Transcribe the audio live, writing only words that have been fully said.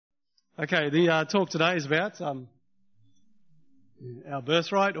Okay, the talk today is about our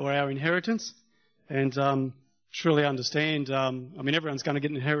birthright or our inheritance. And truly understand, everyone's going to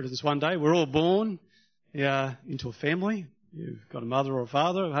get an inheritance one day. We're all born into a family. You've got a mother or a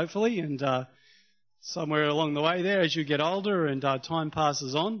father, hopefully, and somewhere along the way there, as you get older and time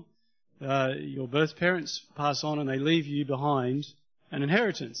passes on, your birth parents pass on and they leave you behind an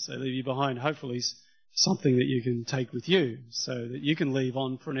inheritance. They leave you behind, hopefully, something that you can take with you so that you can leave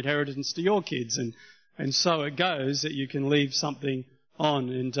on for an inheritance to your kids. And so it goes that you can leave something on.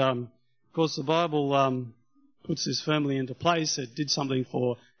 And, of course, the Bible puts this firmly into place. It did something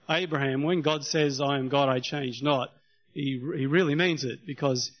for Abraham. When God says, I am God, I change not, he really means it,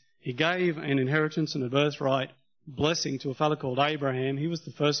 because he gave an inheritance and a birthright blessing to a fellow called Abraham. He was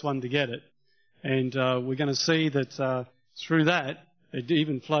the first one to get it. And we're going to see that through that, it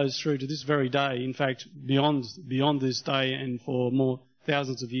even flows through to this very day. In fact, beyond this day and for more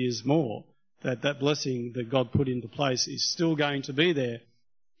thousands of years more, that blessing that God put into place is still going to be there.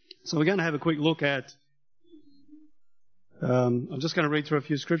 So we're going to have a quick look at, I'm just going to read through a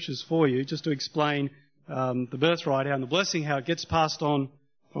few scriptures for you just to explain the birthright and the blessing, how it gets passed on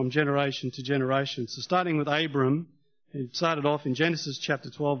from generation to generation. So starting with Abram, it started off in Genesis chapter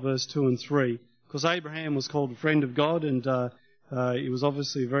 12, verse 2 and 3, because Abraham was called a friend of God, and he was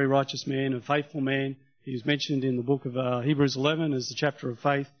obviously a very righteous man, a faithful man. He was mentioned in the book of Hebrews 11 as the chapter of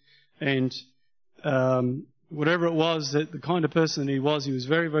faith. And whatever it was, that the kind of person he was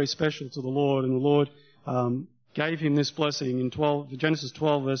very, very special to the Lord. And the Lord gave him this blessing in Genesis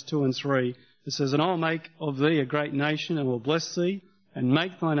 12, verse 2 and 3. It says, And I will make of thee a great nation, and will bless thee, and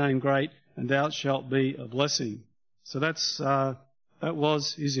make thy name great, and thou shalt be a blessing. So that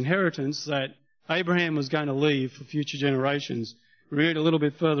was his inheritance that Abraham was going to leave for future generations. We read a little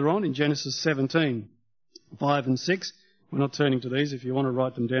bit further on in Genesis 17, 5 and 6. We're not turning to these. If you want to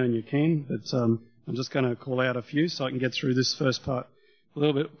write them down, you can. But I'm just going to call out a few so I can get through this first part a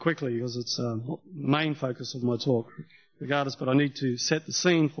little bit quickly, because it's the main focus of my talk regardless. But I need to set the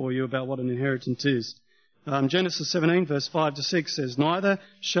scene for you about what an inheritance is. Genesis 17, verse 5 to 6 says, Neither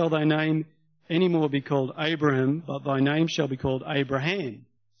shall thy name any more be called Abraham, but thy name shall be called Abraham.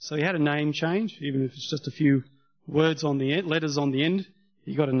 So he had a name change, even if it's just a few words on the end, letters on the end.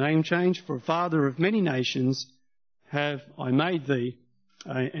 He got a name change. For a father of many nations have I made thee,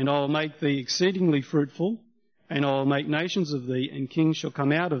 and I will make thee exceedingly fruitful, and I will make nations of thee, and kings shall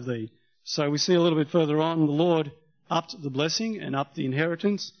come out of thee. So we see a little bit further on, the Lord upped the blessing and upped the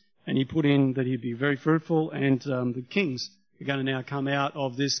inheritance, and he put in that he'd be very fruitful, and the kings are going to now come out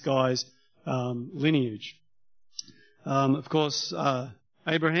of this guy's lineage. Of course,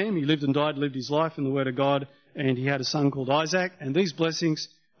 Abraham, he lived and died, lived his life in the Word of God, and he had a son called Isaac, and these blessings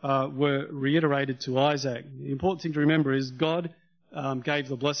were reiterated to Isaac. The important thing to remember is God gave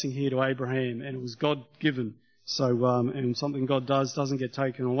the blessing here to Abraham, and it was God-given. So, and something God does doesn't get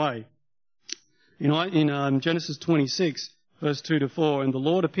taken away. In Genesis 26, verse 2 to 4, And the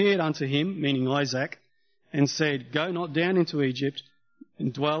Lord appeared unto him, meaning Isaac, and said, Go not down into Egypt,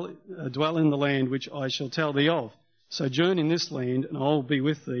 and dwell in the land which I shall tell thee of. Sojourn in this land, and I will be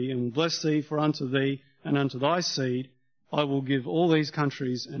with thee, and will bless thee, for unto thee and unto thy seed I will give all these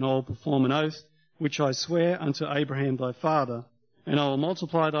countries, and I will perform an oath which I swear unto Abraham thy father, and I will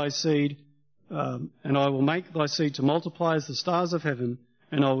multiply thy seed, and I will make thy seed to multiply as the stars of heaven,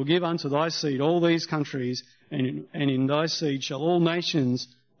 and I will give unto thy seed all these countries, and in thy seed shall all nations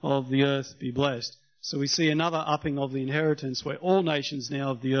of the earth be blessed. So we see another upping of the inheritance, where all nations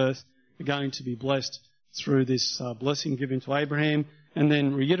now of the earth are going to be blessed through this blessing given to Abraham, and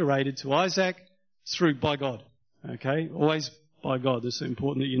then reiterated to Isaac by God. Okay, always by God. This is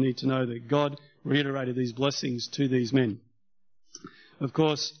important that you need to know that God reiterated these blessings to these men. Of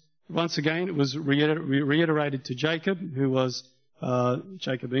course, once again, it was reiterated to Jacob, who was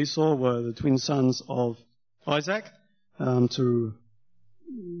Jacob and Esau were the twin sons of Isaac, to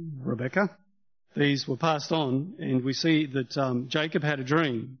Rebekah. These were passed on, and we see that Jacob had a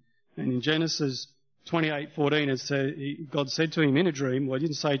dream. And in Genesis 28:14, it said, God said to him in a dream, well, he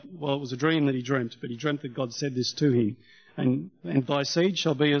didn't say, well, it was a dream that he dreamt, but he dreamt that God said this to him. And thy seed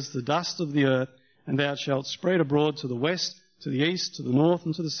shall be as the dust of the earth, and thou shalt spread abroad to the west, to the east, to the north,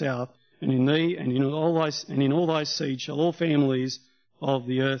 and to the south. And in thee and in all thy seed shall all families of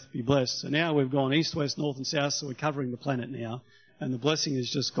the earth be blessed. So now we've gone east, west, north, and south, so we're covering the planet now, and the blessing has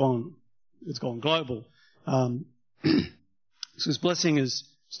just gone. It's gone global. So this blessing is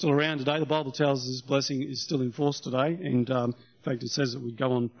still around today. The Bible tells us this blessing is still in force today, and in fact it says it would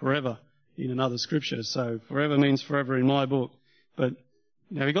go on forever in another scripture. So forever means forever in my book. But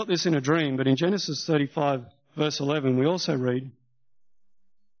now we got this in a dream, but in Genesis 35 verse 11 we also read,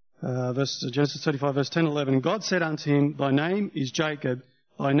 Genesis 35, verse 10 and 11. And God said unto him, Thy name is Jacob.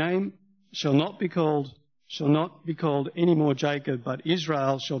 Thy name shall not be called any more Jacob, but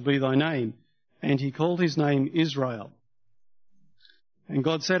Israel shall be thy name. And he called his name Israel. And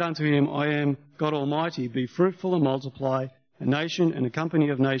God said unto him, I am God Almighty. Be fruitful and multiply. A nation and a company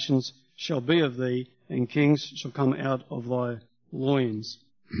of nations shall be of thee, and kings shall come out of thy loins.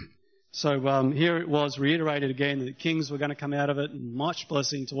 So here it was reiterated again that kings were going to come out of it, and much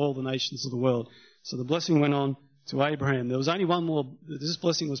blessing to all the nations of the world. So the blessing went on to Abraham. There was only one more. This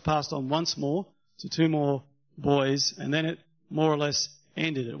blessing was passed on once more to two more boys, and then it more or less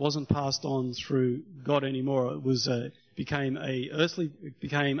ended. It wasn't passed on through God anymore. It was became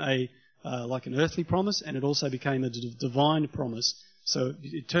like an earthly promise, and it also became a divine promise. So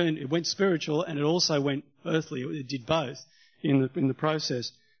it went spiritual, and it also went earthly. It did both in the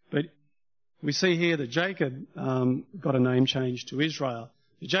process. But we see here that Jacob got a name change to Israel.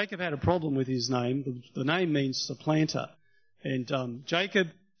 Jacob had a problem with his name. The name means supplanter. And Jacob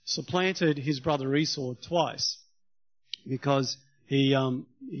supplanted his brother Esau twice because he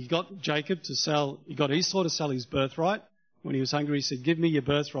got Esau to sell his birthright. When he was hungry, he said, give me your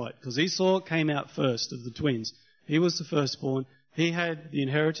birthright. Because Esau came out first of the twins. He was the firstborn. He had the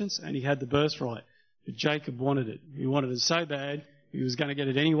inheritance and he had the birthright. But Jacob wanted it. He wanted it so bad, he was going to get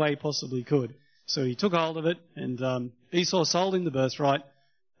it any way he possibly could. So he took hold of it, and Esau sold him the birthright,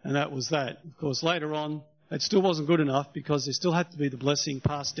 and that was that. Of course, later on, it still wasn't good enough because there still had to be the blessing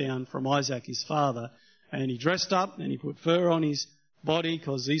passed down from Isaac, his father. And he dressed up and he put fur on his body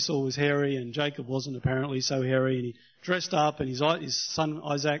because Esau was hairy and Jacob wasn't apparently so hairy. And he dressed up, and his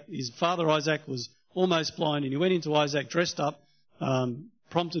father Isaac was almost blind, and he went into Isaac dressed up,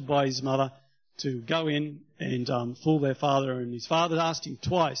 prompted by his mother, to go in and fool their father. And his father asked him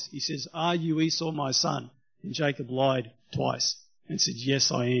twice. He says, are you Esau, my son? And Jacob lied twice and said,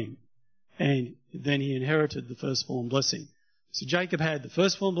 yes, I am. And then he inherited the firstborn blessing. So Jacob had the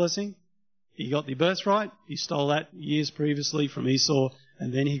firstborn blessing. He got the birthright. He stole that years previously from Esau.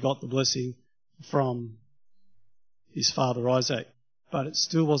 And then he got the blessing from his father Isaac. But it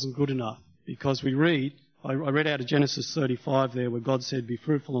still wasn't good enough, because we read, I read out of Genesis 35 there where God said, be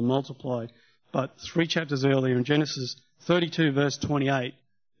fruitful and multiply. But 3 chapters earlier in Genesis 32 verse 28,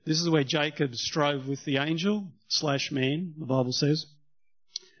 this is where Jacob strove with the angel / man, the Bible says.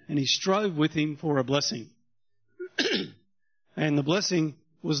 And he strove with him for a blessing. And the blessing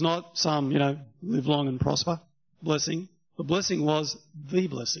was not some, live long and prosper blessing. The blessing was the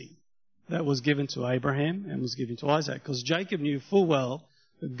blessing that was given to Abraham and was given to Isaac. Because Jacob knew full well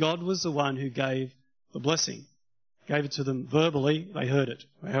that God was the one who gave the blessing. Gave it to them verbally, they heard it.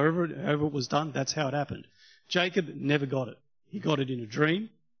 However it was done, that's how it happened. Jacob never got it. He got it in a dream,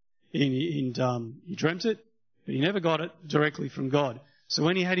 he dreamt it, but he never got it directly from God. So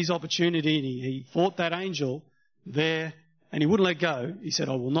when he had his opportunity and he fought that angel there, and he wouldn't let go, he said,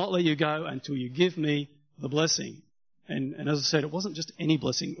 I will not let you go until you give me the blessing. And as I said, it wasn't just any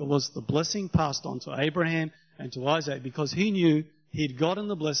blessing, it was the blessing passed on to Abraham and to Isaac, because he knew he'd gotten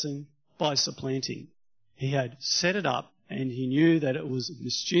the blessing by supplanting. He had set it up, and he knew that it was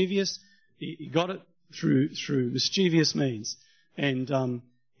mischievous. He got it through mischievous means. And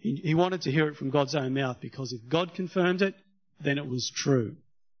he wanted to hear it from God's own mouth, because if God confirmed it, then it was true.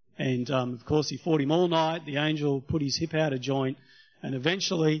 And of course, he fought him all night. The angel put his hip out of joint, and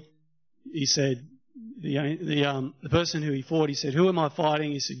eventually he said, the person who he fought, he said, who am I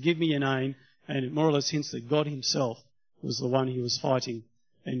fighting? He said, give me your name. And it more or less hints that God himself was the one he was fighting.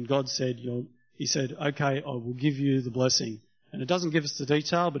 And God said, he said, okay, I will give you the blessing. And it doesn't give us the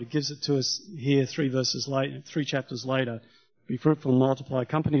detail, but it gives it to us here 3 chapters later. Be fruitful and multiply. A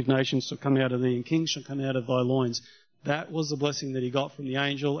company of nations shall come out of thee, and kings shall come out of thy loins. That was the blessing that he got from the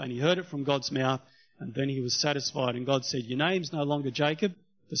angel, and he heard it from God's mouth, and then he was satisfied. And God said, your name's no longer Jacob,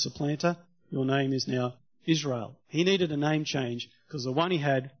 the supplanter. Your name is now Israel. He needed a name change because the one he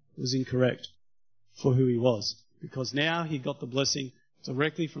had was incorrect for who he was, because now he got the blessing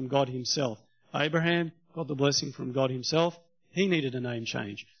directly from God himself. Abraham got the blessing from God himself. He needed a name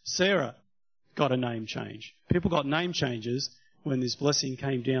change. Sarah got a name change. People got name changes when this blessing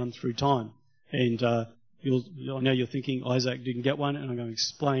came down through time. And I know you're thinking Isaac didn't get one, and I'm going to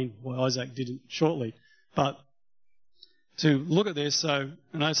explain why Isaac didn't shortly. But to look at this, so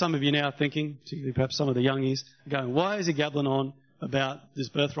I know some of you now are thinking, particularly perhaps some of the youngies, are going, why is he gabbling on about this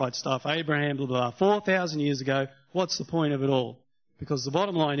birthright stuff? Abraham, blah, blah, blah, 4,000 years ago, what's the point of it all? Because the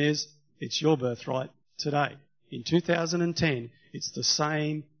bottom line is, it's your birthright today. In 2010, it's the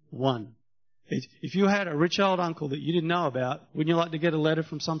same one. If you had a rich old uncle that you didn't know about, wouldn't you like to get a letter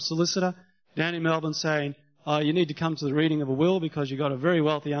from some solicitor down in Melbourne saying, you need to come to the reading of a will because you've got a very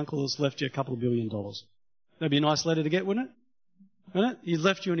wealthy uncle that's left you a couple of $1 billion. That'd be a nice letter to get, wouldn't it? Wouldn't it? He's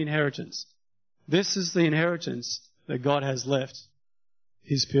left you an inheritance. This is the inheritance that God has left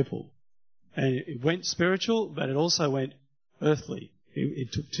his people. And it went spiritual, but it also went earthly.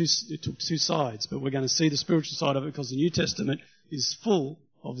 It took two sides, but we're going to see the spiritual side of it because the New Testament is full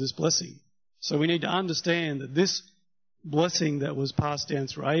of this blessing. So we need to understand that this blessing that was passed down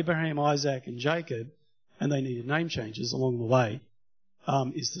through Abraham, Isaac and Jacob, and they needed name changes along the way,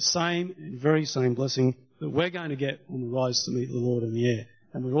 is the same and very same blessing that we're going to get when we rise to meet the Lord in the air.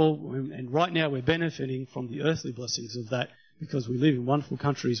 And right now we're benefiting from the earthly blessings of that because we live in wonderful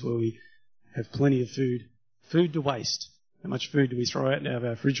countries where we have plenty of food to waste. How much food do we throw out now of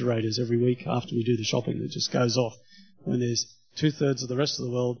our refrigerators every week after we do the shopping that just goes off when there's 2/3 of the rest of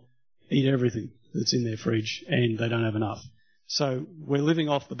the world eat everything that's in their fridge and they don't have enough. So we're living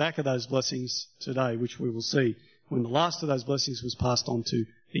off the back of those blessings today, which we will see when the last of those blessings was passed on to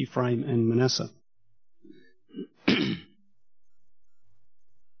Ephraim and Manasseh.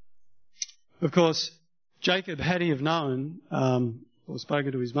 Of course, Jacob, had he have known, or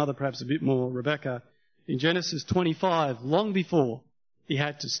spoken to his mother perhaps a bit more, Rebekah, in Genesis 25, long before he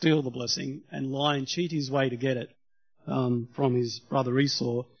had to steal the blessing and lie and cheat his way to get it from his brother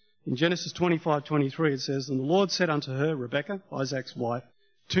Esau. In Genesis 25:23 it says, "And the Lord said unto her," Rebekah, Isaac's wife,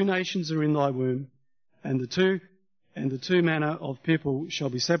 "Two nations are in thy womb, and the two manner of people shall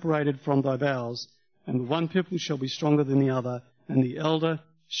be separated from thy bowels, and the one people shall be stronger than the other, and the elder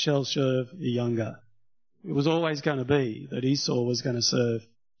shall serve the younger." It was always going to be that Esau was going to serve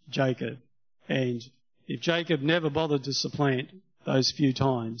Jacob. And if Jacob never bothered to supplant those few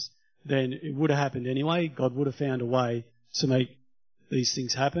times, then it would have happened anyway. God would have found a way to make these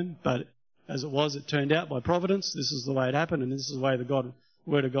things happen. But as it was, it turned out by providence. This is the way it happened, and this is the way the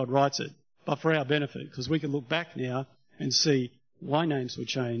Word of God writes it. But for our benefit, because we can look back now and see why names were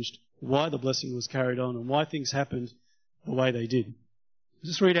changed, why the blessing was carried on, and why things happened the way they did.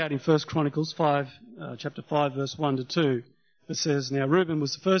 Just read out in 1 Chronicles 5, chapter 5, verse 1 to 2. It says, "Now Reuben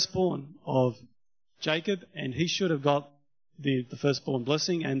was the firstborn of Jacob, and he should have got the firstborn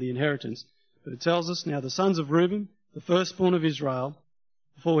blessing and the inheritance. But it tells us, now the sons of Reuben, the firstborn of Israel,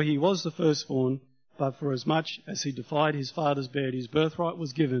 for he was the firstborn, but for as much as he defied his father's bed, his birthright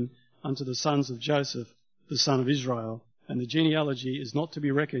was given unto the sons of Joseph, the son of Israel. And the genealogy is not to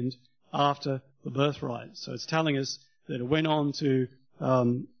be reckoned after the birthright." So it's telling us that it went on to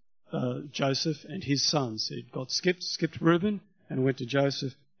Joseph and his sons. It got skipped Reuben and went to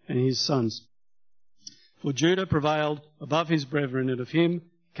Joseph and his sons. "For Judah prevailed above his brethren, and of him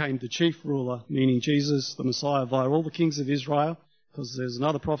came the chief ruler," meaning Jesus, the Messiah, via all the kings of Israel, because there's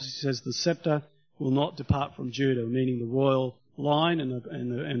another prophecy that says the scepter will not depart from Judah, meaning the royal line and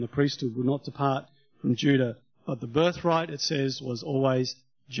the priesthood will not depart from Judah. But the birthright, it says, was always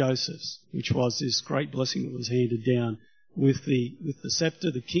Joseph's, which was this great blessing that was handed down with the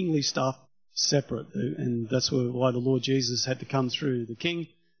scepter, the kingly stuff, separate. And that's why the Lord Jesus had to come through. The king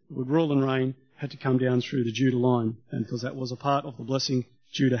who would rule and reign had to come down through the Judah line, and because that was a part of the blessing,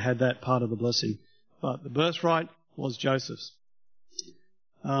 Judah had that part of the blessing. But the birthright was Joseph's.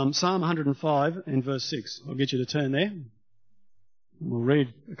 Psalm 105 and verse 6. I'll get you to turn there. We'll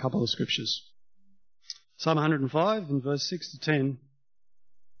read a couple of scriptures. Psalm 105 and verse 6 to 10.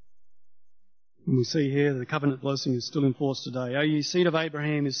 And we see here the covenant blessing is still in force today. "O ye seed of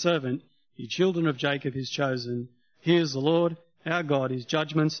Abraham his servant, ye children of Jacob his chosen, he is the Lord our God, his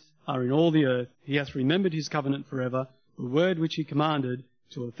judgments are in all the earth. He hath remembered his covenant forever, the word which he commanded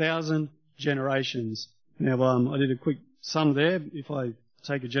to 1,000 generations." Now, I did a quick sum there. If I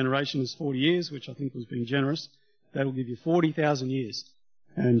take a generation as 40 years, which I think was being generous, that will give you 40,000 years.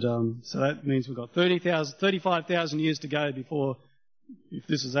 And so that means we've got 35,000 years to go before, if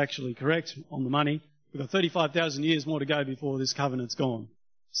this is actually correct on the money, we've got 35,000 years more to go before this covenant's gone.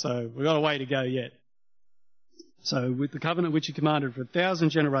 So we've got a way to go yet. "So with the covenant which he commanded for 1,000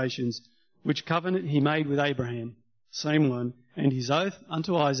 generations, which covenant he made with Abraham," same one, "and his oath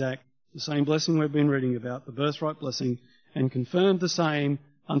unto Isaac," the same blessing we've been reading about, the birthright blessing, "and confirmed the same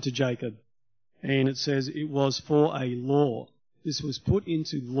unto Jacob." And it says it was for a law. This was put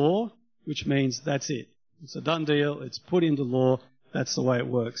into law, which means that's it. It's a done deal. It's put into law. That's the way it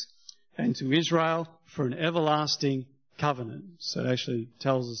works. "And to Israel for an everlasting covenant." So it actually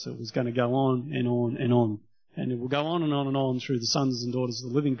tells us it was going to go on and on and on. And it will go on and on and on through the sons and daughters of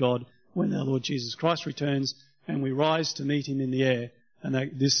the living God when our Lord Jesus Christ returns and we rise to meet him in the air. And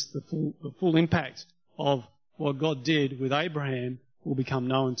the full impact of what God did with Abraham will become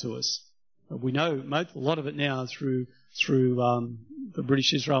known to us. We know a lot of it now through the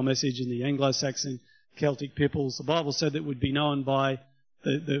British Israel message and the Anglo-Saxon Celtic peoples. The Bible said that would be known by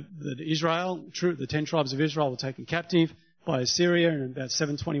the Israel, the 10 tribes of Israel were taken captive by Assyria in about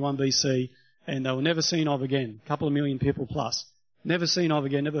 721 BC, and they were never seen of again. A couple of million people plus. Never seen of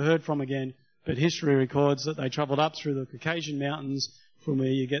again, never heard from again, but history records that they travelled up through the Caucasian mountains, from where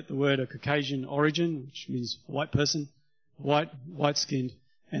you get the word a Caucasian origin, which means white person, white-skinned,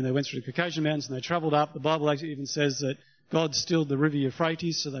 and they went through the Caucasian mountains and they travelled up. The Bible actually even says that God stilled the river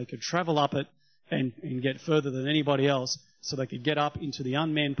Euphrates so they could travel up it and get further than anybody else, so they could get up into the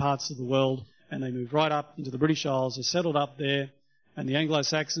unmanned parts of the world, and they moved right up into the British Isles. They settled up there, and the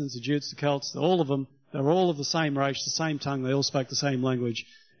Anglo-Saxons, the Jutes, the Celts, all of them, they were all of the same race, the same tongue, they all spoke the same language,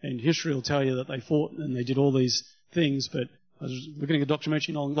 and history will tell you that they fought and they did all these things, but I was looking at a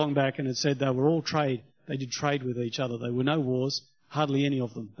documentary long back, and it said they were all trade. They did trade with each other. There were no wars, hardly any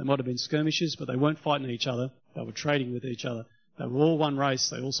of them. There might have been skirmishes, but they weren't fighting each other. They were trading with each other. They were all one race.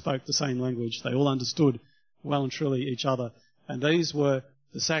 They all spoke the same language. They all understood well and truly each other. And these were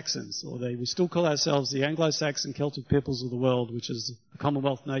the Saxons, or we still call ourselves the Anglo-Saxon Celtic peoples of the world, which is the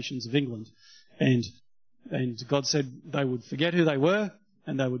Commonwealth nations of England. And God said they would forget who they were,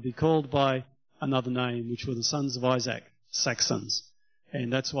 and they would be called by another name, which were the sons of Isaac, Saxons.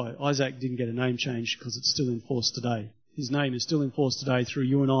 And that's why Isaac didn't get a name change, because it's still in force today. His name is still in force today through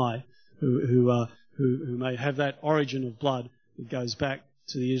you and I, who may have that origin of blood that goes back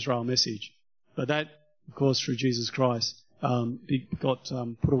to the Israel message. But that, of course, through Jesus Christ, got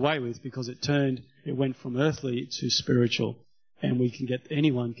put away with, because it went from earthly to spiritual. And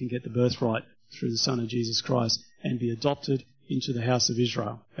anyone can get the birthright through the Son of Jesus Christ and be adopted into the house of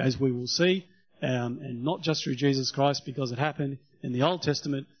Israel, as we will see, and not just through Jesus Christ, because it happened in the Old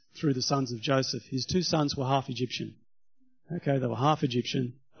Testament through the sons of Joseph. His two sons were half Egyptian. Okay, they were half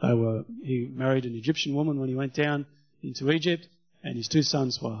Egyptian. He married an Egyptian woman when he went down into Egypt, and his two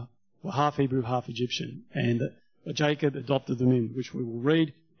sons were half Hebrew, half Egyptian. And Jacob adopted them in, which we will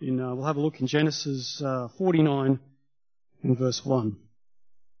read we'll have a look in Genesis 49 in verse 1.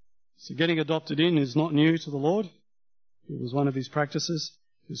 So getting adopted in is not new to the Lord. It was one of his practices.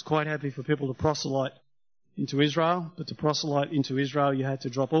 He was quite happy for people to proselyte into Israel, but to proselyte into Israel you had to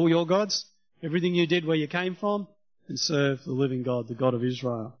drop all your gods, everything you did where you came from, and serve the living God, the God of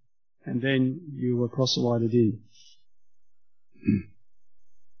Israel. And then you were proselyted in.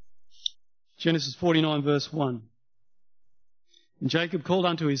 Genesis 49 verse 1. And Jacob called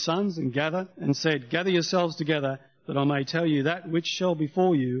unto his sons and said, Gather yourselves together, that I may tell you that which shall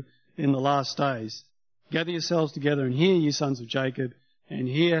befall you in the last days. Gather yourselves together and hear, ye sons of Jacob, and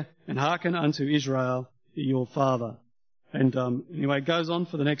hear and hearken unto Israel, your father. And anyway, it goes on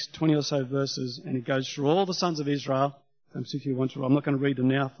for the next 20 or so verses, and it goes through all the sons of Israel. I'm not going to read them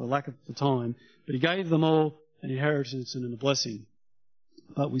now for lack of the time, but he gave them all an inheritance and a blessing.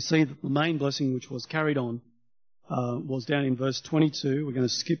 But we see that the main blessing, which was carried on, was down in verse 22. We're going to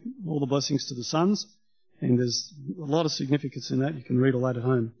skip all the blessings to the sons, and there's a lot of significance in that. You can read all that at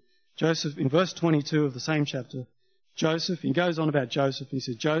home. Joseph, in verse 22 of the same chapter, he goes on about Joseph. He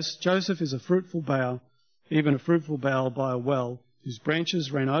says, Joseph is a fruitful bough, even a fruitful bough by a well, whose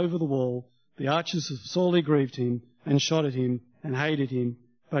branches ran over the wall. The archers have sorely grieved him, and shot at him, and hated him.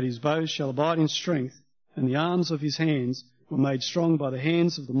 But his bows shall abide in strength, and the arms of his hands were made strong by the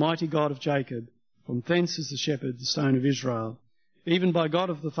hands of the mighty God of Jacob. From thence is the shepherd, the stone of Israel. Even by God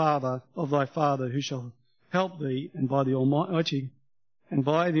of thy father, who shall help thee, and by the Almighty,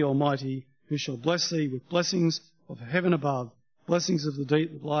 who shall bless thee with blessings of heaven above, blessings of the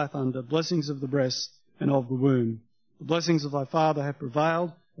deep that lieth under, blessings of the breast and of the womb. The blessings of thy father have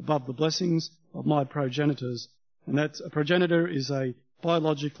prevailed above the blessings of my progenitors. And that a progenitor is a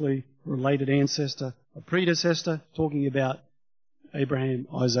biologically related ancestor, a predecessor, talking about Abraham,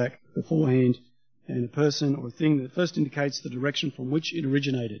 Isaac beforehand, and a person or a thing that first indicates the direction from which it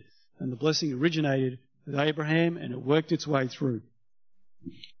originated. And the blessing originated with Abraham, and it worked its way through.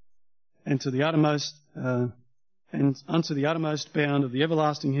 And to the uttermost, and unto the uttermost bound of the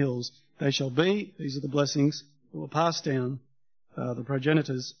everlasting hills they shall be. These are the blessings that were passed down. The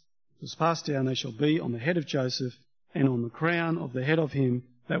progenitors was passed down. They shall be on the head of Joseph, and on the crown of the head of him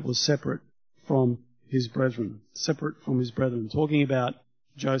that was separate from his brethren. Separate from his brethren. Talking about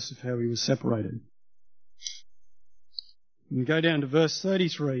Joseph, how he was separated. And we go down to verse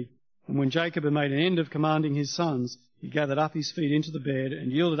 33. And when Jacob had made an end of commanding his sons, he gathered up his feet into the bed,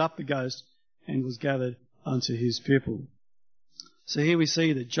 and yielded up the ghost, and was gathered unto his people. So here we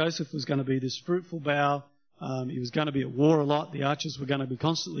see that Joseph was going to be this fruitful bough. He was going to be at war a lot. The archers were going to be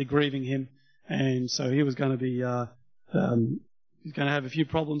constantly grieving him, and so he was going to be he's going to have a few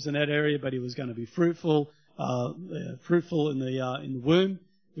problems in that area, but he was going to be fruitful in the womb.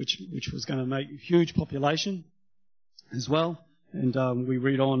 which was going to make a huge population as well. And we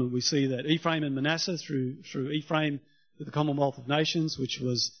read on and we see that Ephraim and Manasseh, through Ephraim, the Commonwealth of Nations, which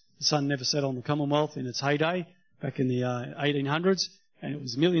was, the sun never set on the Commonwealth in its heyday back in the 1800s, and it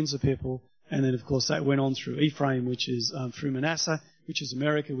was millions of people. And then, of course, that went on through Ephraim, which is through Manasseh, which is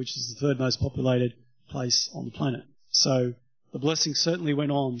America, which is the third most populated place on the planet. So the blessing certainly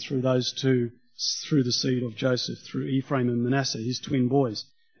went on through those two, through the seed of Joseph, through Ephraim and Manasseh, his twin boys.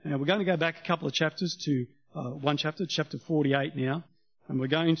 Now we're going to go back a couple of chapters to one chapter, chapter 48 now, and we're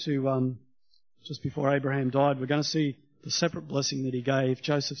going to, just before Abraham died, we're going to see the separate blessing that he gave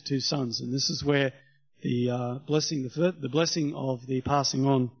Joseph's two sons, and this is where the blessing of the passing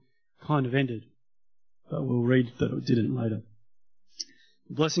on kind of ended, but we'll read that it didn't later.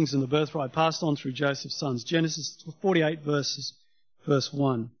 The blessings and the birthright passed on through Joseph's sons. Genesis 48 verse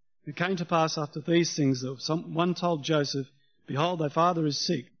 1. It came to pass after these things that one told Joseph, "Behold, thy father is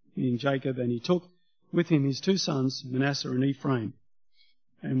sick," meaning Jacob, and he took with him his two sons, Manasseh and Ephraim.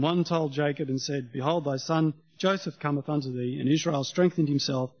 And one told Jacob and said, "Behold, thy son Joseph cometh unto thee." And Israel strengthened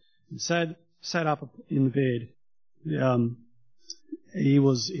himself and sat up in the bed. He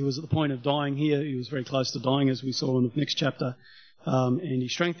was at the point of dying here. He was very close to dying, as we saw in the next chapter. And he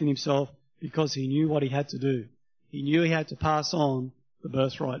strengthened himself because he knew what he had to do. He knew he had to pass on the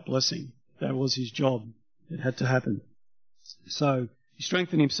birthright blessing. That was his job. It had to happen. So he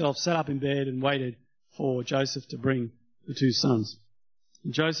strengthened himself, sat up in bed, and waited for Joseph to bring the two sons.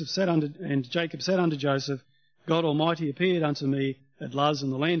 And Jacob said unto Joseph, "God Almighty appeared unto me at Luz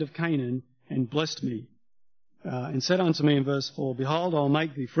in the land of Canaan, and blessed me. And said unto me in verse 4, Behold, I'll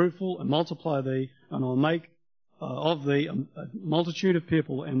make thee fruitful and multiply thee, and I'll make of thee a multitude of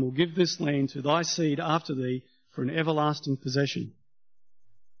people, and will give this land to thy seed after thee for an everlasting possession.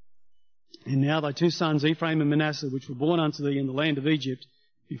 And now thy two sons, Ephraim and Manasseh, which were born unto thee in the land of Egypt,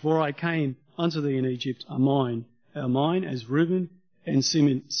 before I came unto thee in Egypt, are mine as Reuben and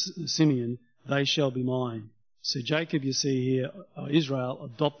Simeon, they shall be mine." So Jacob, you see here, Israel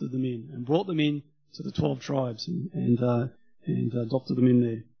adopted them in and brought them in to the 12 tribes and adopted them in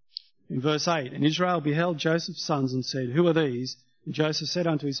there. In verse 8, "And Israel beheld Joseph's sons and said, Who are these? And Joseph said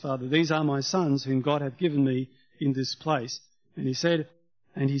unto his father, These are my sons whom God hath given me in this place. And he said,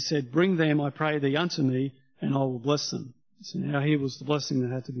 Bring them, I pray thee, unto me, and I will bless them." So now here was the blessing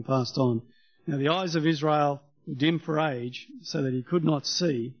that had to be passed on. Now the eyes of Israel were dim for age, so that he could not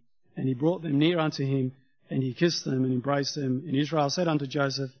see, and he brought them near unto him, and he kissed them and embraced them. And Israel said unto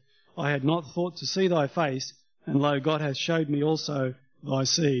Joseph, I had not thought to see thy face, and lo, God hath showed me also thy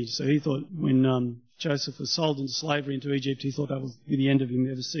seed. So he thought when Joseph was sold into slavery into Egypt, he thought that would be the end of him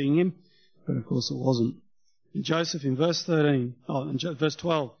ever seeing him, but of course it wasn't. And Joseph in verse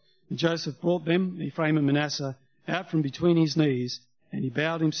 12, "And Joseph brought them, Ephraim and Manasseh, out from between his knees, and he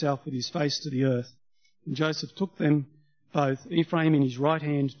bowed himself with his face to the earth. And Joseph took them both, Ephraim in his right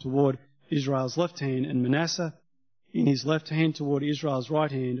hand toward Israel's left hand, and Manasseh in his left hand toward Israel's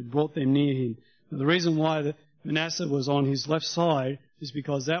right hand, and brought them near him." Now, the reason why Manasseh was on his left side is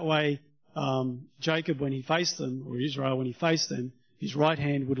because that way Jacob, when he faced them, or Israel, when he faced them, his right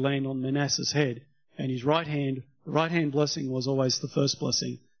hand would land on Manasseh's head, and his the right hand blessing was always the first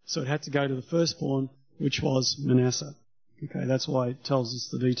blessing. So it had to go to the firstborn, which was Manasseh. Okay, that's why it tells us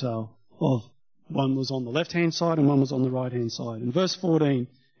the detail of one was on the left-hand side and one was on the right-hand side. In verse 14,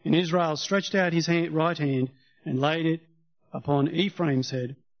 "And Israel stretched out his right hand and laid it upon Ephraim's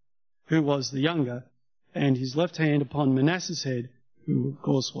head, who was the younger, and his left hand upon Manasseh's head, who of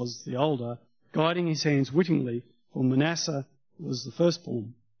course was the older, guiding his hands wittingly, for Manasseh was the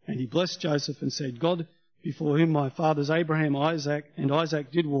firstborn. And he blessed Joseph and said, God, before whom my fathers Abraham,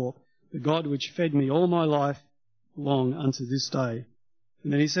 Isaac did walk, the God which fed me all my life long unto this day."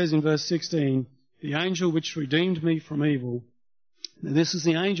 And then he says in verse 16, "The angel which redeemed me from evil." Now this is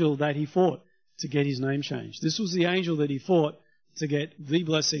the angel that he fought to get his name changed. This was the angel that he fought to get the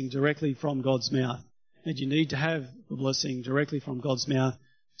blessing directly from God's mouth. And you need to have the blessing directly from God's mouth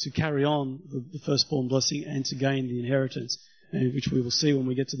to carry on the firstborn blessing and to gain the inheritance, and which we will see when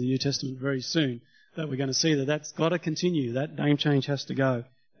we get to the New Testament very soon, that we're going to see that that's got to continue. That name change has to go.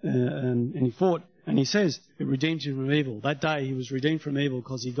 And he fought, and he says it redeemed him from evil. That day he was redeemed from evil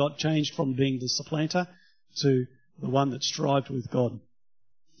because he got changed from being the supplanter to the one that strived with God.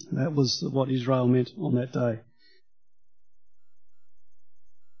 That was what Israel meant on that day.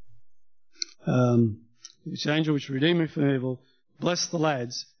 Which angel which redeemed me from evil, bless the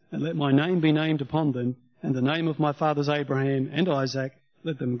lads, and let my name be named upon them, and the name of my fathers Abraham and Isaac,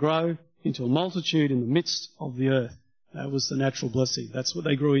 let them grow into a multitude in the midst of the earth. That was the natural blessing. That's what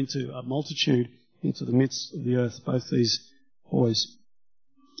they grew into, a multitude into the midst of the earth, both these boys.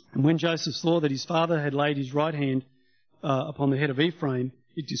 And when Joseph saw that his father had laid his right hand upon the head of Ephraim,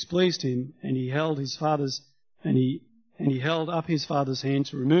 it displeased him, and he held up his father's hand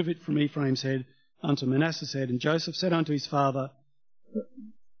to remove it from Ephraim's head unto Manasseh's head. And Joseph said unto his father,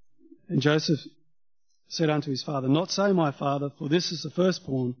 Not so, my father, for this is the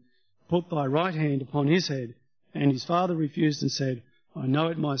firstborn. Put thy right hand upon his head. And his father refused and said, I know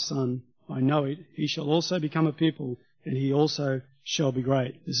it, my son, I know it. He shall also become a people, and he also shall be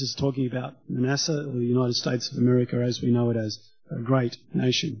great. This is talking about Manasseh, or the United States of America as we know it, as a great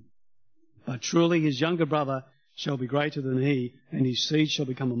nation. But truly his younger brother shall be greater than he, and his seed shall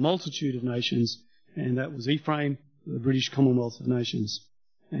become a multitude of nations. And that was Ephraim, the British Commonwealth of Nations.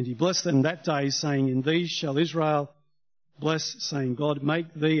 And he blessed them that day, saying, In thee shall Israel bless, saying, God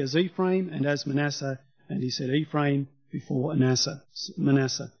make thee as Ephraim and as Manasseh. And he said Ephraim before Manasseh.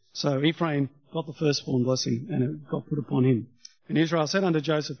 So Ephraim got the firstborn blessing, and it got put upon him. And Israel said unto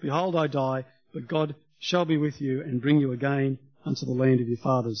Joseph, Behold, I die, but God shall be with you and bring you again unto the land of your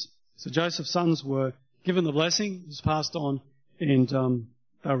fathers. So Joseph's sons were given the blessing, it was passed on, and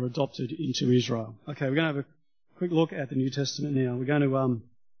they were adopted into Israel. Okay, we're going to have a quick look at the New Testament now. We're going to, where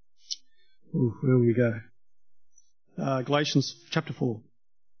will we go? Galatians chapter 4.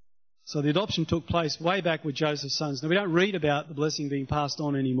 So the adoption took place way back with Joseph's sons. Now we don't read about the blessing being passed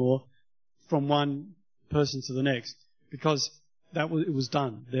on anymore from one person to the next, because it was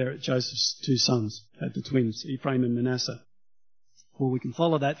done there at Joseph's two sons, at the twins, Ephraim and Manasseh. Well, we can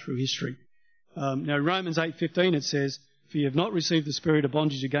follow that through history. Now Romans 8:15 it says, For ye have not received the spirit of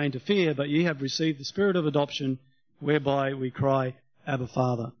bondage again to fear, but ye have received the spirit of adoption, whereby we cry, Abba,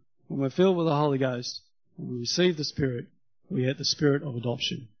 Father. When we're filled with the Holy Ghost, when we receive the Spirit, we get the spirit of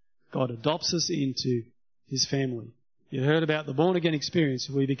adoption. God adopts us into his family. You heard about the born-again experience,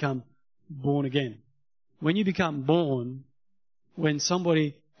 we become born again. When you become born, when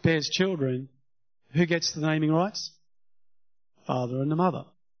somebody bears children, who gets the naming rights? Father and the mother.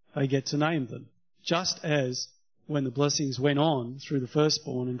 They get to name them. Just as when the blessings went on through the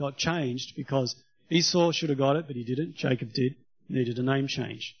firstborn and got changed, because Esau should have got it, but he didn't. Jacob did. Needed a name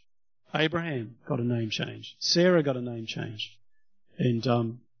change. Abraham got a name change. Sarah got a name change.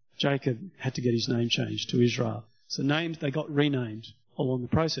 And Jacob had to get his name changed to Israel. So names, they got renamed along the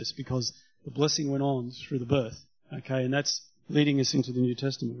process because the blessing went on through the birth. Okay, and that's leading us into the New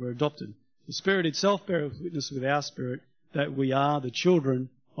Testament. We're adopted. The Spirit itself bears witness with our spirit that we are the children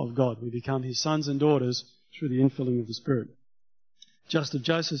of God. We become his sons and daughters through the infilling of the Spirit. Just as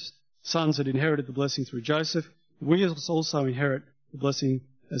Joseph's sons had inherited the blessing through Joseph, we also inherit the blessing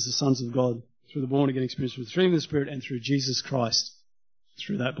as the sons of God through the born-again experience, through the stream of the Spirit and through Jesus Christ,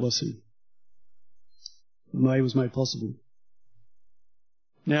 through that blessing. The way was made possible.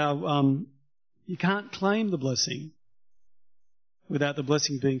 Now, you can't claim the blessing without the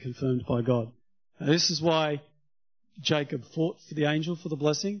blessing being confirmed by God. Now, this is why Jacob fought for the angel for the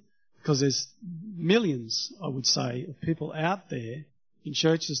blessing, because there's millions, I would say, of people out there in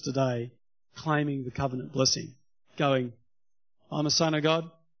churches today claiming the covenant blessing, going, I'm a son of God,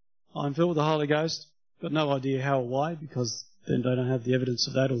 I'm filled with the Holy Ghost, got no idea how or why, because then they don't have the evidence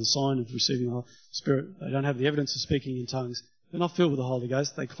of that or the sign of receiving the Holy Spirit. They don't have the evidence of speaking in tongues. They're not filled with the Holy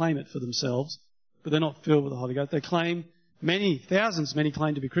Ghost. They claim it for themselves, but they're not filled with the Holy Ghost. They claim, many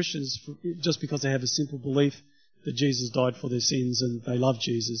claim to be Christians just because they have a simple belief that Jesus died for their sins and they love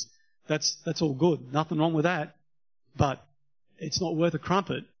Jesus. That's all good. Nothing wrong with that. But it's not worth a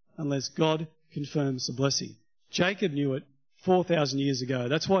crumpet unless God confirms the blessing. Jacob knew it 4,000 years ago.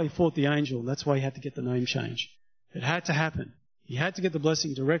 That's why he fought the angel. That's why he had to get the name change. It had to happen. He had to get the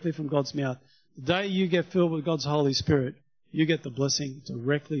blessing directly from God's mouth. The day you get filled with God's Holy Spirit, you get the blessing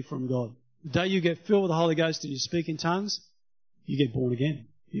directly from God. The day you get filled with the Holy Ghost and you speak in tongues, you get born again.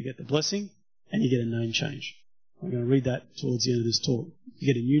 You get the blessing and you get a name change. I'm going to read that towards the end of this talk.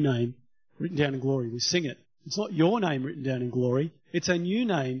 You get a new name written down in glory. We sing it. It's not your name written down in glory. It's a new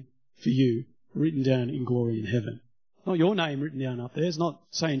name for you written down in glory in heaven. Not your name written down up there. It's not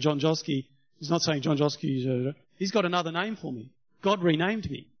saying John Joske. He's not saying John Joske. He's got another name for me. God renamed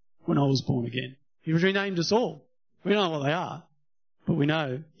me when I was born again. He renamed us all. We don't know what they are, but we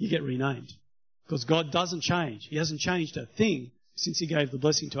know you get renamed. Because God doesn't change. He hasn't changed a thing since he gave the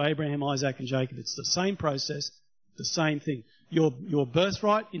blessing to Abraham, Isaac and Jacob. It's the same process, the same thing. Your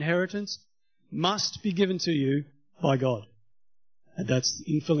birthright inheritance must be given to you by God. And that's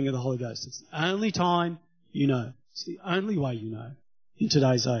the infilling of the Holy Ghost. It's the only time you know. It's the only way you know in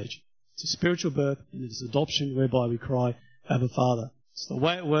today's age. It's a spiritual birth and it's adoption whereby we cry, Abba, Father. It's the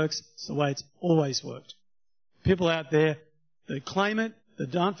way it works. It's the way it's always worked. People out there that claim it,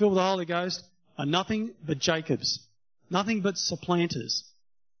 that aren't filled with the Holy Ghost, are nothing but Jacobs. Nothing but supplanters.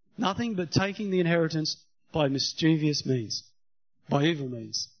 Nothing but taking the inheritance by mischievous means, by evil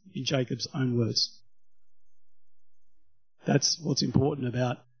means, in Jacob's own words. That's what's important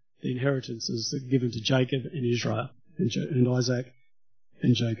about the inheritances that are given to Jacob and Israel, and Isaac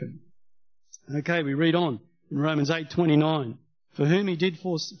and Jacob. Okay, we read on in Romans 8:29. For whom he did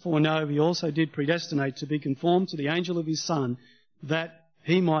foreknow, he also did predestinate to be conformed to the angel of his Son, that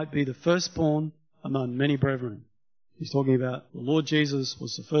he might be the firstborn among many brethren. He's talking about the Lord Jesus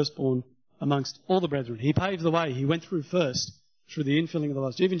was the firstborn amongst all the brethren. He paved the way. He went through first, through the infilling of the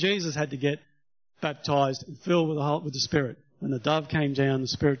Holy Spirit. Even Jesus had to get baptized and filled with the Spirit. When the dove came down, the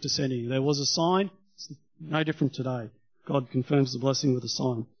Spirit descending. There was a sign. It's no different today. God confirms the blessing with a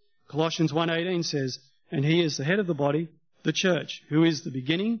sign. Colossians 1:18 says, and he is the head of the body, the church, who is the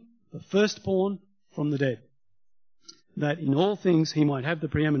beginning, the firstborn from the dead, that in all things he might have the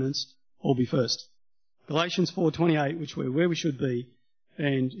preeminence or be first. Galatians 4:28, which we're where we should be,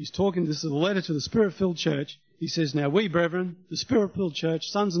 and he's talking, this is a letter to the Spirit-filled church. He says, now we, brethren, the Spirit-filled church,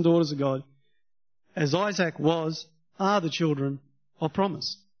 sons and daughters of God, as Isaac was, are the children of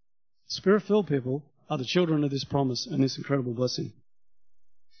promise. Spirit-filled people are the children of this promise and this incredible blessing.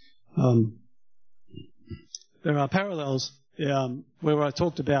 There are parallels where I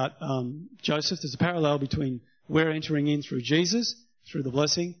talked about Joseph. There's a parallel between we're entering in through Jesus, through the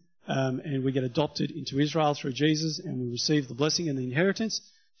blessing, and we get adopted into Israel through Jesus, and we receive the blessing and the inheritance.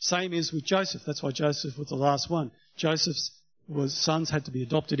 Same is with Joseph. That's why Joseph was the last one. Joseph's sons had to be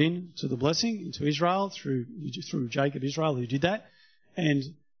adopted into the blessing, into Israel, through Jacob, Israel, who did that. And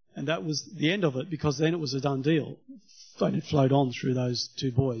that was the end of it, because then it was a done deal. And it flowed on through those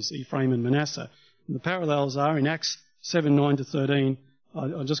two boys, Ephraim and Manasseh. And the parallels are in Acts 7:9-13.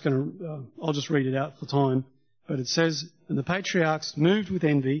 I'll just read it out for time. But it says, and the patriarchs, moved with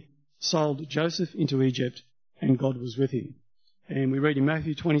envy, sold Joseph into Egypt, and God was with him. And we read in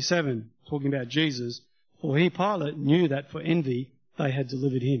Matthew 27, talking about Jesus, for he, Pilate, knew that for envy they had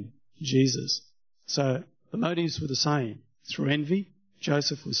delivered him, Jesus. So the motives were the same. Through envy,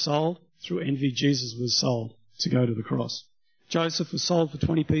 Joseph was sold. Through envy, Jesus was sold to go to the cross. Joseph was sold for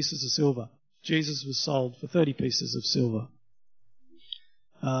 20 pieces of silver. Jesus was sold for 30 pieces of silver.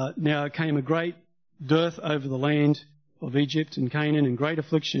 Now came a great dearth over the land of Egypt and Canaan, and great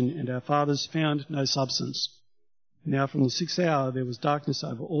affliction, and our fathers found no substance. Now from the 6th hour there was darkness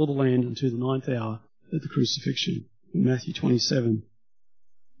over all the land unto the 9th hour at the crucifixion, in Matthew 27.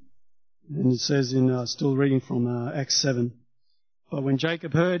 And it says still reading from Acts 7, but when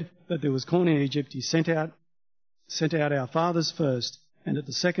Jacob heard that there was corn in Egypt, he sent out our fathers first, and at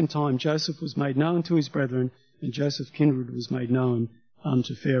the second time Joseph was made known to his brethren, and Joseph's kindred was made known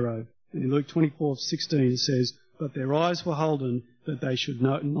unto Pharaoh. And in Luke 24:16 it says, but their eyes were holden that they should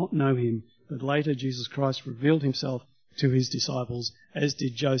not know him. But later Jesus Christ revealed himself to his disciples, as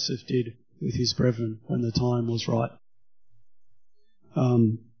did Joseph did with his brethren when the time was right.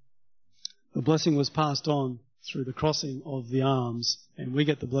 The blessing was passed on through the crossing of the arms, and we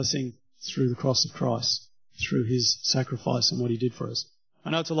get the blessing through the cross of Christ, through his sacrifice and what he did for us. I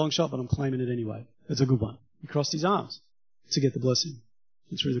know it's a long shot, but I'm claiming it anyway. It's a good one. He crossed his arms to get the blessing.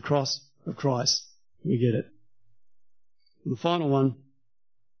 And through the cross of Christ, we get it. And the final one,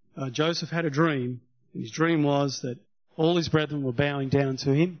 Joseph had a dream. And his dream was that all his brethren were bowing down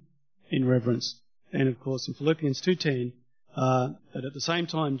to him in reverence. And of course, in Philippians 2:10, that at the same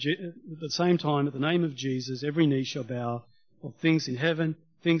time, at the name of Jesus, every knee shall bow, of things in heaven,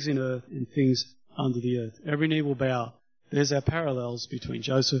 things in earth, and things under the earth. Every knee will bow. There's our parallels between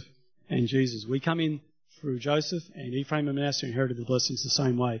Joseph and Jesus. We come in through Joseph, and Ephraim and Manasseh inherited the blessings the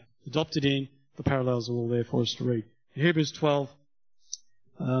same way. Adopted in, the parallels are all there for us to read. In Hebrews 12,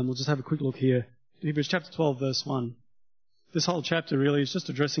 we'll just have a quick look here. Hebrews chapter 12, verse 1. This whole chapter really is just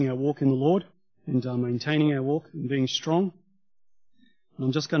addressing our walk in the Lord and maintaining our walk and being strong. And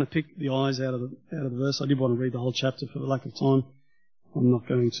I'm just going to pick the eyes out of the verse. I did want to read the whole chapter for the lack of time. I'm not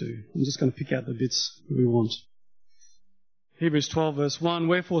going to. I'm just going to pick out the bits that we want. Hebrews 12, verse 1.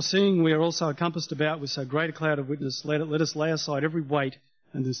 Wherefore, seeing we are also encompassed about with so great a cloud of witness, let us lay aside every weight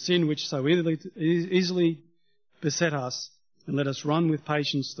and the sin which so easily beset us, and let us run with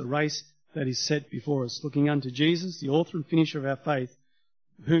patience the race that is set before us, looking unto Jesus, the author and finisher of our faith,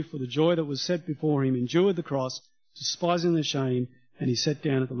 who for the joy that was set before him endured the cross, despising the shame, and he sat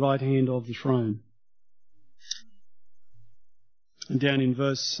down at the right hand of the throne. And down in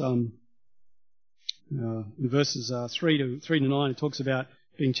verses 3 to 9, it talks about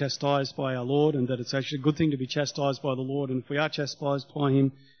being chastised by our Lord, and that it's actually a good thing to be chastised by the Lord. And if we are chastised by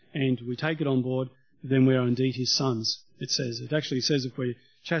him and we take it on board, then we are indeed his sons. It actually says if we're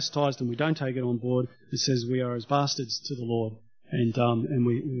chastised and we don't take it on board, it says we are as bastards to the Lord, And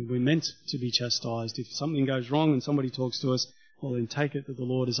we're meant to be chastised. If something goes wrong and somebody talks to us, well, then take it that the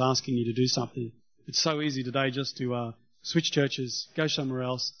Lord is asking you to do something. It's so easy today just to switch churches, go somewhere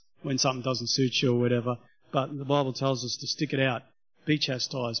else when something doesn't suit you or whatever. But the Bible tells us to stick it out, be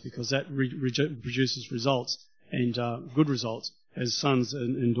chastised, because that produces results, and good results, as sons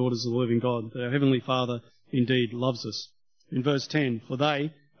and daughters of the living God. Our Heavenly Father indeed loves us. In verse 10, for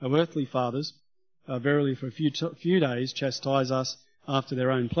they, our earthly fathers, verily for a few days chastise us after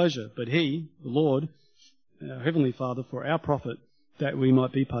their own pleasure. But he, the Lord, our Heavenly Father, for our profit, that we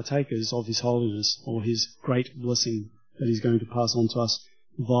might be partakers of his holiness, or his great blessing that he's going to pass on to us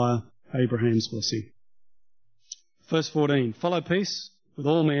via Abraham's blessing. Verse 14, follow peace with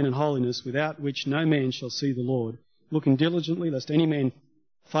all men and holiness, without which no man shall see the Lord, looking diligently lest any man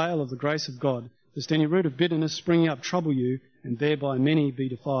fail of the grace of God, lest any root of bitterness springing up trouble you, and thereby many be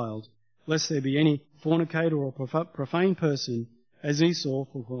defiled, lest there be any fornicator or profane person, as Esau,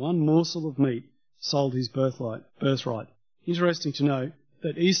 for one morsel of meat, sold his birthright. Interesting to note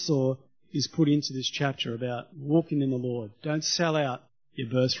that Esau is put into this chapter about walking in the Lord. Don't sell out your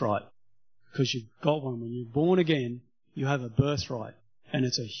birthright, because you've got one. When you're born again, you have a birthright, and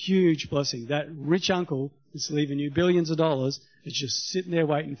it's a huge blessing. That rich uncle is leaving you billions of dollars. It's just sitting there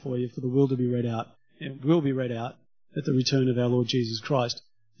waiting for you for the will to be read out. It will be read out at the return of our Lord Jesus Christ.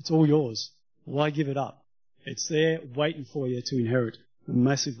 It's all yours. Why give it up? It's there waiting for you to inherit. A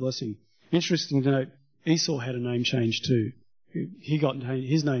massive blessing. Interesting to note, Esau had a name change too.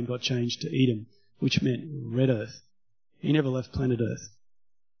 His name got changed to Edom, which meant red earth. He never left planet Earth.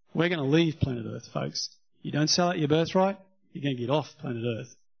 We're going to leave planet Earth, folks. You don't sell out your birthright, you're going to get off planet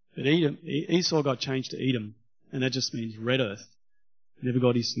Earth. But Esau got changed to Edom, and that just means red earth.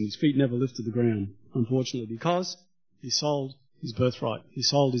 His feet never lifted the ground, unfortunately, because he sold his birthright, he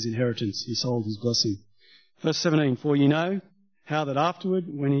sold his inheritance, he sold his blessing. Verse 17, for ye know how that afterward,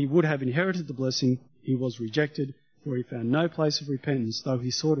 when he would have inherited the blessing, he was rejected, for he found no place of repentance, though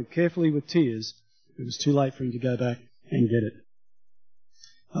he sought it carefully with tears. It was too late for him to go back and get it.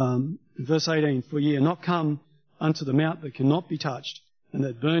 Verse 18, for ye are not come unto the mount that cannot be touched, and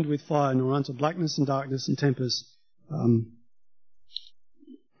that burned with fire, nor unto blackness and darkness and tempest, and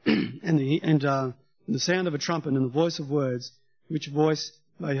the sound of a trumpet and the voice of words, which voice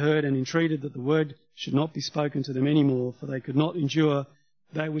they heard and entreated that the word should not be spoken to them any more, for they could not endure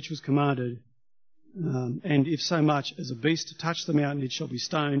that which was commanded. And if so much as a beast touch the mountain, it shall be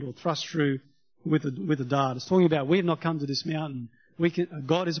stoned or thrust through with a dart. It's talking about we have not come to this mountain.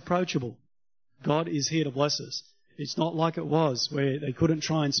 God is approachable. God is here to bless us. It's not like it was where they couldn't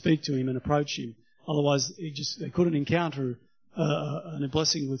try and speak to him and approach him. Otherwise, they couldn't encounter a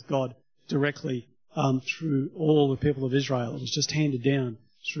blessing with God directly through all the people of Israel. It was just handed down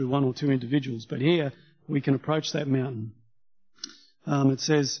through one or two individuals. But here we can approach that mountain. It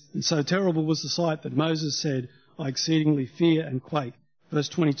says, and so terrible was the sight that Moses said, I exceedingly fear and quake. Verse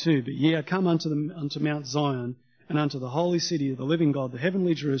 22, but ye are come unto Mount Zion, and unto the holy city of the living God, the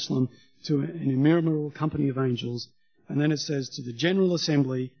heavenly Jerusalem, to an innumerable company of angels. And then it says, to the general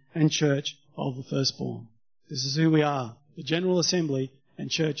assembly and church of the firstborn. This is who we are, the general assembly and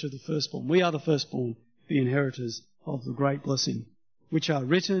church of the firstborn. We are the firstborn, the inheritors of the great blessing, which are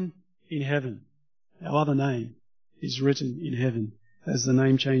written in heaven. Our other name is written in heaven, as the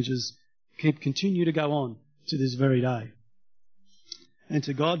name changes continue to go on to this very day. And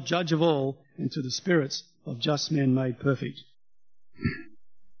to God, judge of all, and to the spirits of just men made perfect.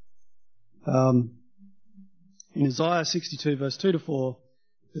 In Isaiah 62, verse 2 to 4,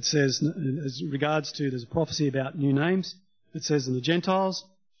 it says, as regards to, there's a prophecy about new names. It says, and the Gentiles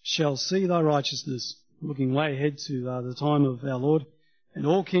shall see thy righteousness, looking way ahead to the time of our Lord, and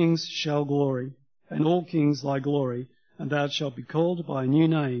all kings shall glory, and all kings thy glory, and thou shalt be called by a new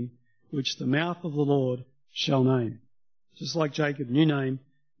name, which the mouth of the Lord shall name. Just like Jacob, new name,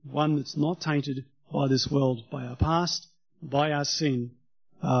 one that's not tainted by this world, by our past, by our sin,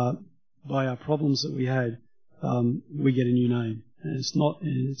 by our problems that we had. We get a new name, and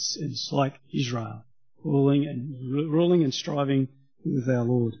it's like Israel, ruling and striving with our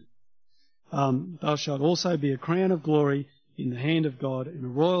Lord. Thou shalt also be a crown of glory in the hand of God, and a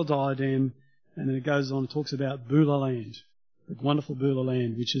royal diadem. And then it goes on and talks about Beulah land, the wonderful Beulah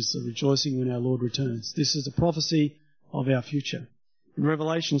land, which is the rejoicing when our Lord returns. This is the prophecy of our future. In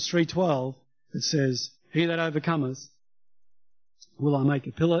Revelation 3:12, it says, he that overcometh will I make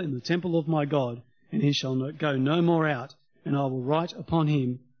a pillar in the temple of my God, and he shall go no more out, and I will write upon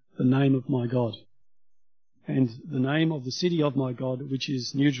him the name of my God, and the name of the city of my God, which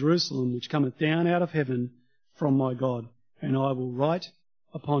is New Jerusalem, which cometh down out of heaven from my God, and I will write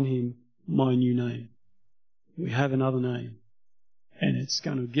upon him my new name. We have another name. and it's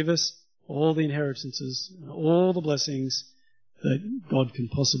going to give us all the inheritances, all the blessings that God can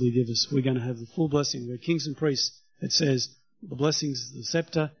possibly give us. We're going to have the full blessing. We're kings and priests. It says the blessings of the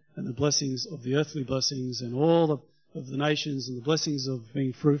scepter and the blessings of the earthly blessings and all of the nations and the blessings of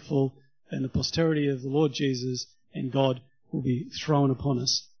being fruitful and the posterity of the Lord Jesus and God will be thrown upon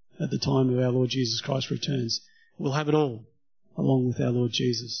us at the time of our Lord Jesus Christ returns. We'll have it all along with our Lord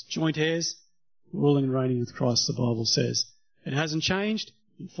Jesus. Joint heirs, ruling and reigning with Christ, the Bible says. It hasn't changed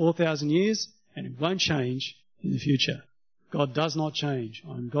in 4,000 years and it won't change in the future. God does not change.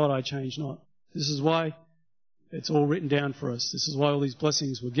 I am God, I change not. This is why it's all written down for us. This is why all these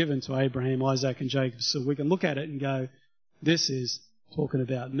blessings were given to Abraham, Isaac and Jacob, so we can look at it and go, this is talking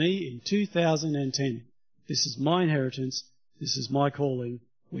about me in 2010. This is my inheritance. This is my calling.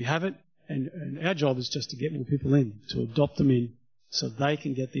 We have it, and our job is just to get more people in, to adopt them in, so they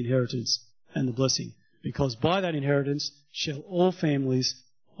can get the inheritance and the blessing. Because by that inheritance shall all families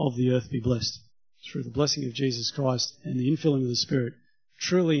of the earth be blessed. Through the blessing of Jesus Christ and the infilling of the Spirit,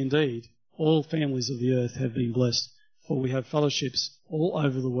 truly indeed, all families of the earth have been blessed, for we have fellowships all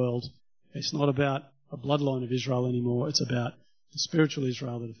over the world. It's not about a bloodline of Israel anymore. It's about the spiritual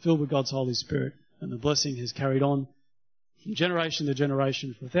Israel that are filled with God's Holy Spirit, and the blessing has carried on from generation to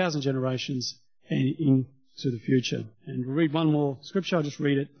generation for 1,000 generations and into the future. And we'll read one more scripture. I'll just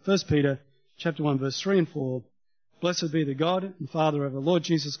read it. 1 Peter chapter 1, verse 3 and 4. Blessed be the God and Father of our Lord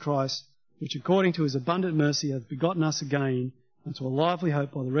Jesus Christ, which according to his abundant mercy hath begotten us again unto a lively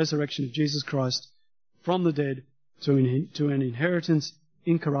hope by the resurrection of Jesus Christ from the dead to an inheritance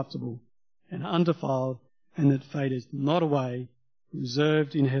incorruptible and undefiled and that fadeth not away,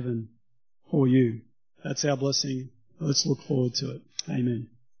 reserved in heaven for you. That's our blessing. Let's look forward to it. Amen.